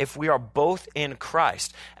me, if we are both in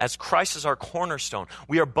Christ, as Christ is our cornerstone,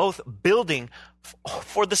 we are both building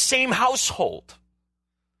for the same household.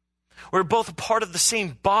 We're both a part of the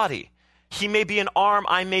same body. He may be an arm,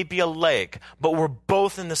 I may be a leg, but we're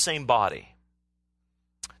both in the same body.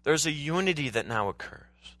 There's a unity that now occurs.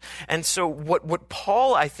 And so what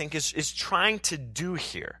Paul, I think, is trying to do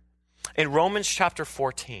here, in Romans chapter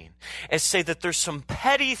 14 and say that there's some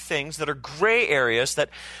petty things that are gray areas that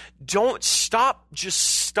just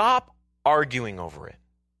stop arguing over it.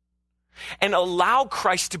 And allow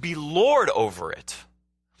Christ to be Lord over it.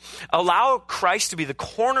 Allow Christ to be the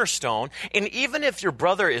cornerstone. And even if your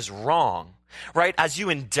brother is wrong, right, as you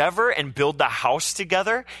endeavor and build the house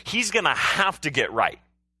together, he's going to have to get right.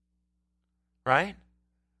 Right?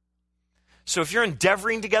 So if you're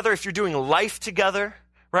endeavoring together, if you're doing life together,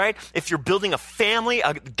 right? If you're building a family,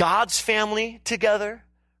 God's family together,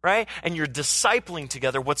 right? And you're discipling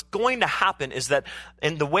together, what's going to happen is that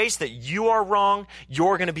in the ways that you are wrong,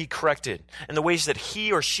 you're going to be corrected. In the ways that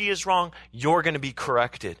he or she is wrong, you're going to be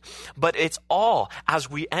corrected. But it's all as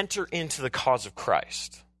we enter into the cause of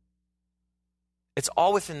Christ. It's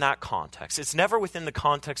all within that context. It's never within the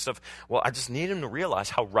context of, well, I just need him to realize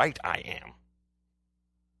how right I am.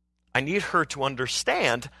 I need her to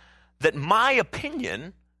understand that my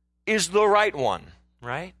opinion is the right one,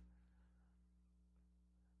 right?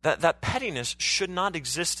 That pettiness should not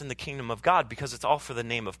exist in the kingdom of God because it's all for the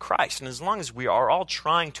name of Christ. And as long as we are all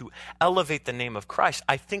trying to elevate the name of Christ,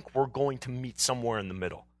 I think we're going to meet somewhere in the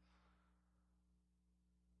middle.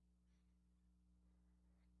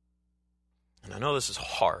 And I know this is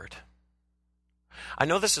hard. I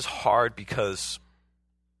know this is hard because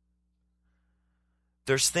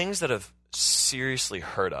there's things that have seriously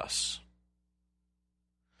hurt us.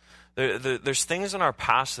 There's things in our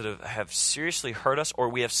past that have seriously hurt us, or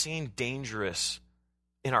we have seen dangerous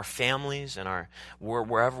in our families, in our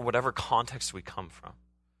whatever context we come from.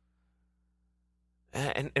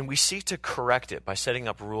 And we seek to correct it by setting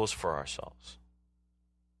up rules for ourselves.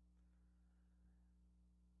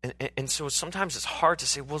 And so sometimes it's hard to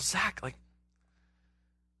say, well, Zach, like,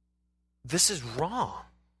 this is wrong.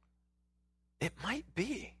 It might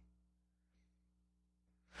be.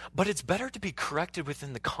 But it's better to be corrected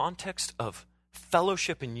within the context of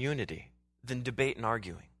fellowship and unity than debate and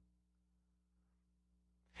arguing.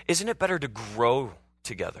 Isn't it better to grow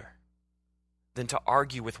together than to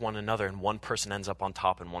argue with one another and one person ends up on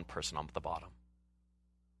top and one person on the bottom?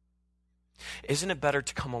 Isn't it better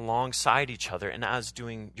to come alongside each other and as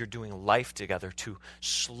you're doing life together to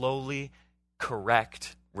slowly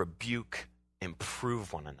correct, rebuke,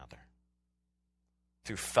 improve one another?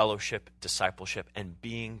 Through fellowship, discipleship, and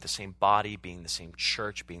being the same body, being the same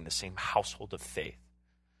church, being the same household of faith.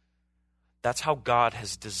 That's how God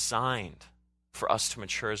has designed for us to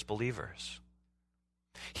mature as believers.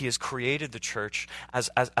 He has created the church as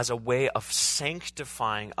a way of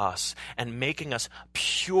sanctifying us and making us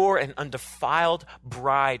pure and undefiled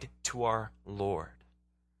bride to our Lord.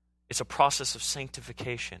 It's a process of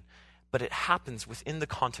sanctification, but it happens within the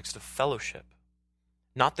context of fellowship.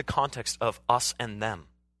 Not the context of us and them,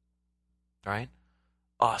 right?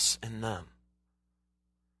 Us and them.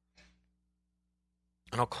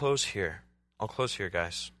 And I'll close here,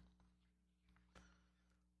 guys.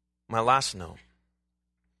 My last note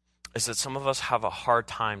is that some of us have a hard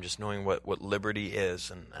time just knowing what liberty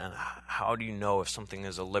is, and how do you know if something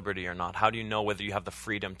is a liberty or not? How do you know whether you have the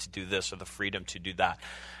freedom to do this or the freedom to do that,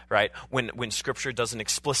 right? When Scripture doesn't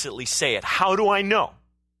explicitly say it, how do I know?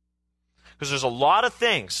 Because there's a lot of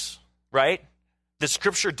things, right, that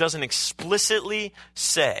Scripture doesn't explicitly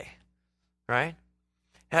say, right?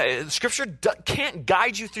 Scripture can't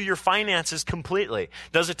guide you through your finances completely.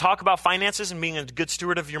 Does it talk about finances and being a good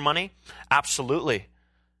steward of your money? Absolutely.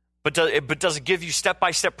 But does it give you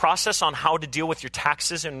step-by-step process on how to deal with your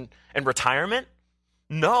taxes and retirement?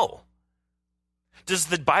 No. Does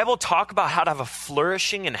the Bible talk about how to have a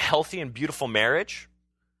flourishing and healthy and beautiful marriage?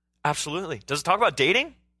 Absolutely. Does it talk about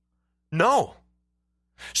dating? No.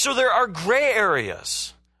 So there are gray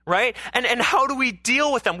areas, right? And how do we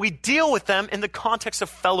deal with them? We deal with them in the context of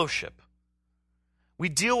fellowship. We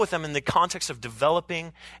deal with them in the context of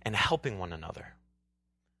developing and helping one another.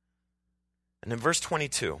 And in verse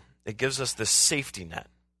 22, it gives us this safety net,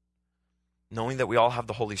 knowing that we all have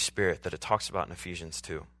the Holy Spirit that it talks about in Ephesians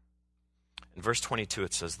 2. In verse 22,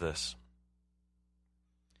 it says this: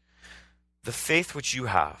 the faith which you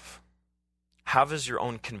have as your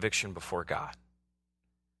own conviction before God.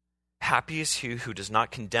 Happy is he who does not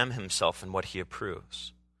condemn himself in what he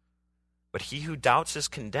approves. But he who doubts is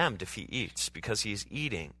condemned if he eats, because his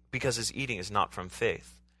eating is not from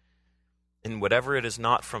faith. And whatever it is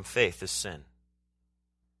not from faith is sin.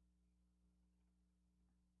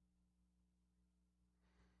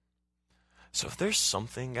 So if there's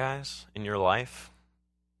something, guys, in your life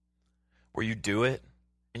where you do it,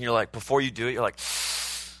 and you're like, before you do it, you're like,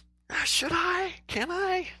 should I? Can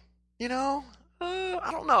I? I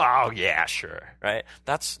don't know. Oh, yeah, sure, right?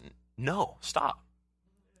 No, stop.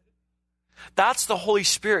 That's the Holy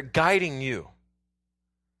Spirit guiding you.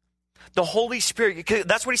 The Holy Spirit,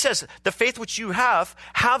 that's what he says. The faith which you have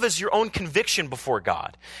as your own conviction before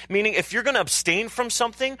God. Meaning, if you're going to abstain from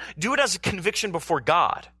something, do it as a conviction before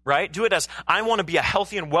God, right? Do it as, I want to be a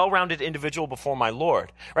healthy and well-rounded individual before my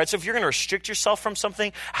Lord, right? So if you're going to restrict yourself from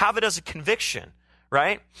something, have it as a conviction,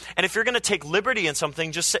 right? And if you're going to take liberty in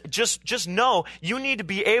something, just know you need to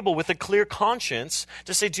be able, with a clear conscience,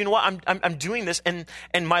 to say, do you know what? I'm doing this, and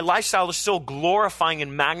my lifestyle is still glorifying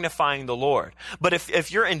and magnifying the Lord. But if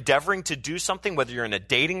you're endeavoring to do something, whether you're in a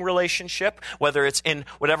dating relationship, whether it's in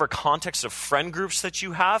whatever context of friend groups that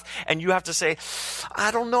you have, and you have to say,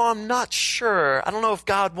 I don't know, I'm not sure. I don't know if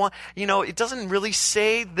God wants, it doesn't really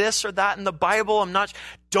say this or that in the Bible.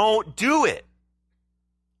 Don't do it.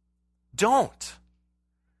 Don't.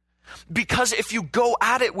 Because if you go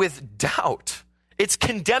at it with doubt, it's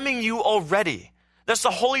condemning you already. That's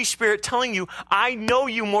the Holy Spirit telling you, I know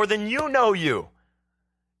you more than you know you.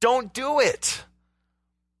 Don't do it.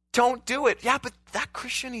 Don't do it. Yeah, but that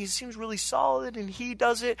Christian, he seems really solid and he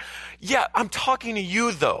does it. Yeah, I'm talking to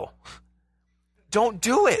you though. Don't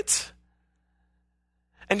do it.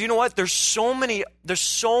 And you know what? There's so many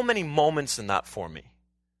moments in that for me,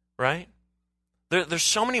 right? There's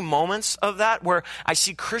so many moments of that where I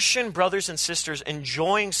see Christian brothers and sisters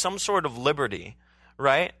enjoying some sort of liberty,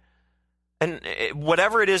 right? And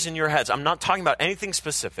whatever it is in your heads, I'm not talking about anything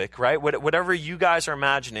specific, right? Whatever you guys are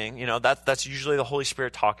imagining, that's usually the Holy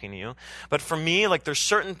Spirit talking to you. But for me, like, there's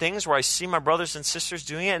certain things where I see my brothers and sisters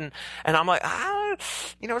doing it, and I'm like,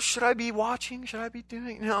 should I be watching? Should I be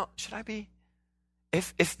doing? Should I be?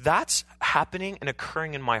 If that's happening and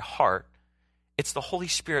occurring in my heart, it's the Holy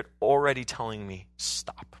Spirit already telling me,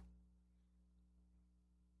 stop.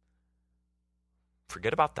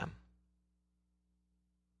 Forget about them.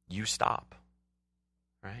 You stop.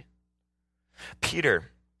 Right? Peter,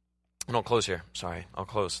 and I'll close here. Sorry, I'll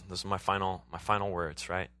close. This is my final words,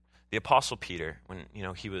 right? The Apostle Peter, when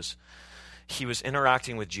he was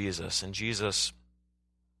interacting with Jesus, and Jesus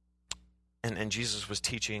was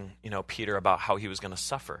teaching, Peter about how he was going to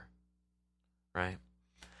suffer, right?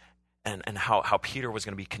 And how Peter was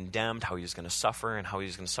going to be condemned, how he was going to suffer, and how he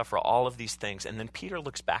was going to suffer all of these things. And then Peter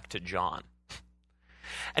looks back to John.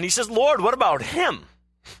 And he says, Lord, what about him?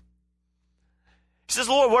 He says,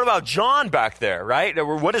 Lord, what about John back there, right?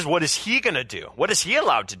 What is he going to do? What is he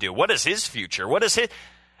allowed to do? What is his future? What is his...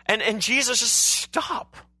 And Jesus says,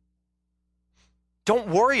 stop. Don't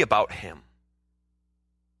worry about him.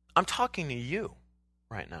 I'm talking to you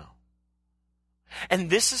right now. And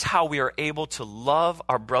this is how we are able to love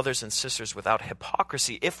our brothers and sisters without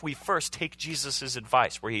hypocrisy if we first take Jesus'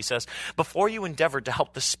 advice, where he says, before you endeavor to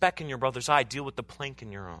help the speck in your brother's eye, deal with the plank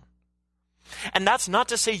in your own. And that's not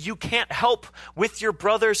to say you can't help with your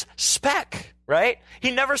brother's speck, right?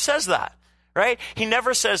 He never says that, right? He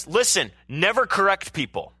never says, listen, never correct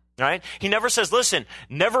people, right? He never says, listen,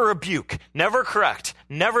 never rebuke, never correct,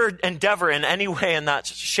 never endeavor in any way in that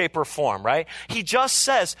shape or form, right? He just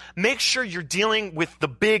says, make sure you're dealing with the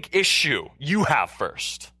big issue you have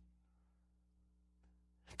first.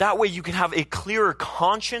 That way you can have a clearer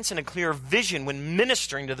conscience and a clearer vision when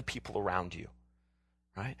ministering to the people around you,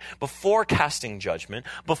 right? Before casting judgment,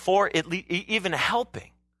 before even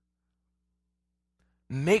helping.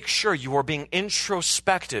 Make sure you are being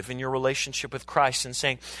introspective in your relationship with Christ and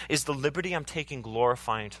saying, is the liberty I'm taking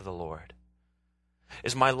glorifying to the Lord?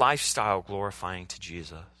 Is my lifestyle glorifying to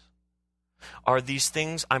Jesus? Are these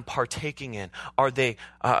things I'm partaking in, are they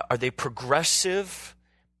progressive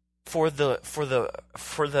for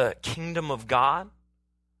the kingdom of God?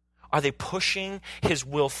 Are they pushing his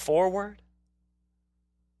will forward?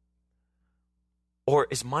 Or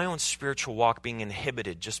is my own spiritual walk being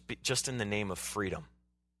inhibited just in the name of freedom?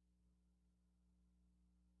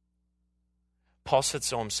 Paul said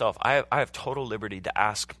so himself. I have total liberty to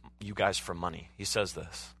ask you guys for money. He says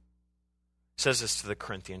this. He says this to the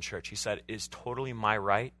Corinthian church. He said, it is totally my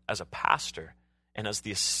right as a pastor and as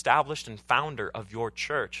the established and founder of your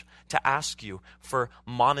church to ask you for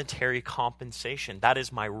monetary compensation. That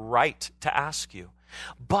is my right to ask you.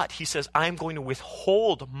 But he says, I'm going to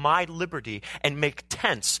withhold my liberty and make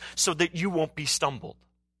tents so that you won't be stumbled.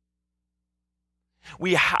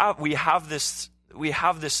 We have this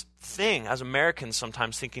thing as Americans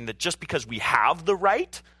sometimes thinking that just because we have the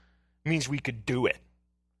right means we could do it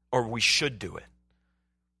or we should do it.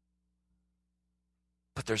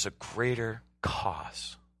 But there's a greater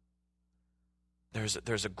cause.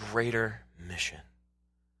 There's a greater mission.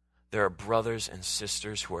 There are brothers and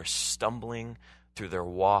sisters who are stumbling through their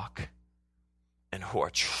walk and who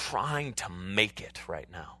are trying to make it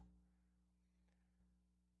right now.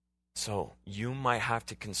 So you might have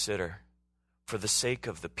to consider for the sake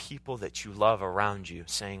of the people that you love around you,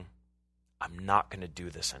 saying, I'm not going to do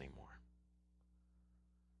this anymore.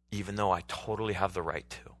 Even though I totally have the right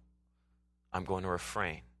to, I'm going to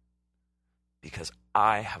refrain because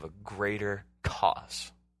I have a greater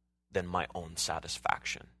cause than my own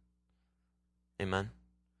satisfaction. Amen?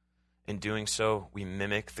 In doing so, we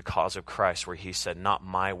mimic the cause of Christ where he said, not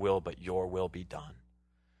my will, but your will be done.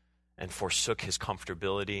 And forsook his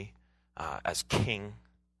comfortability as king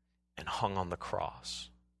and hung on the cross.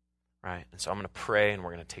 Right? And so I'm going to pray and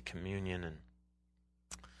we're going to take communion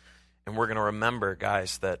and we're going to remember,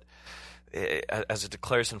 guys, that as it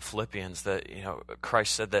declares in Philippians that,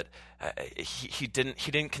 Christ said that he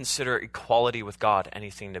didn't consider equality with God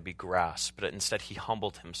anything to be grasped, but instead he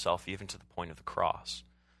humbled himself even to the point of the cross.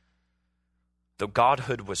 Though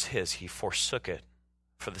godhood was his, he forsook it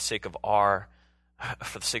for the sake of our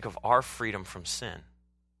freedom from sin.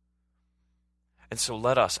 And so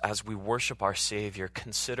let us, as we worship our Savior,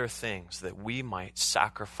 consider things that we might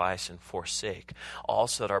sacrifice and forsake,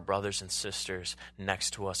 also that our brothers and sisters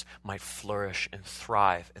next to us might flourish and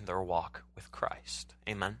thrive in their walk with Christ.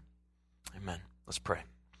 Amen? Amen. Let's pray.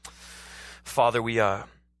 Father, we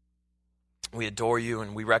adore you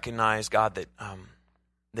and we recognize, God,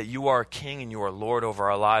 that you are King and you are Lord over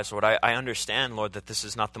our lives. Lord, I understand, Lord, that this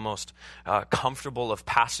is not the most comfortable of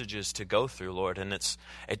passages to go through, Lord, and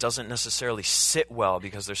it doesn't necessarily sit well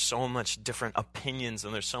because there's so much different opinions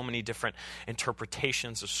and there's so many different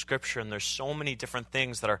interpretations of Scripture and there's so many different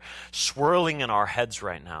things that are swirling in our heads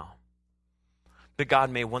right now. But God,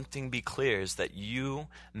 may one thing be clear is that you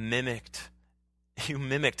mimicked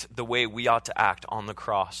the way we ought to act on the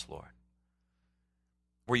cross, Lord,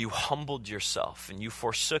 where you humbled yourself and you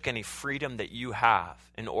forsook any freedom that you have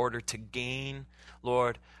in order to gain,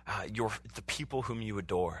 Lord, the people whom you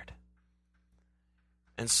adored.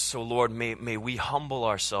 And so, Lord, may we humble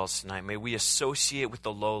ourselves tonight. May we associate with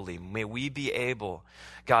the lowly. May we be able,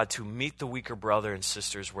 God, to meet the weaker brother and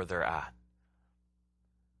sisters where they're at.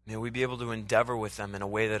 May we be able to endeavor with them in a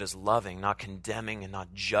way that is loving, not condemning and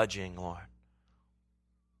not judging, Lord.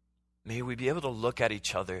 May we be able to look at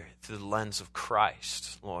each other through the lens of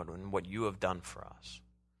Christ, Lord, and what you have done for us.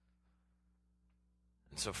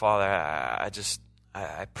 And so, Father,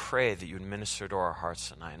 I pray that you would minister to our hearts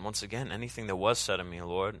tonight. And once again, anything that was said of me,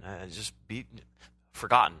 Lord, just be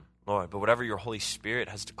forgotten, Lord. But whatever your Holy Spirit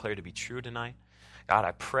has declared to be true tonight, God,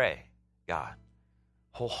 I pray, God,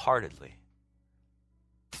 wholeheartedly,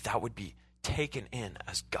 that would be taken in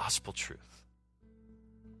as gospel truth.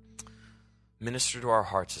 Minister to our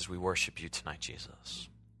hearts as we worship you tonight, Jesus.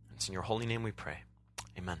 It's in your holy name we pray.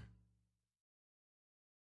 Amen.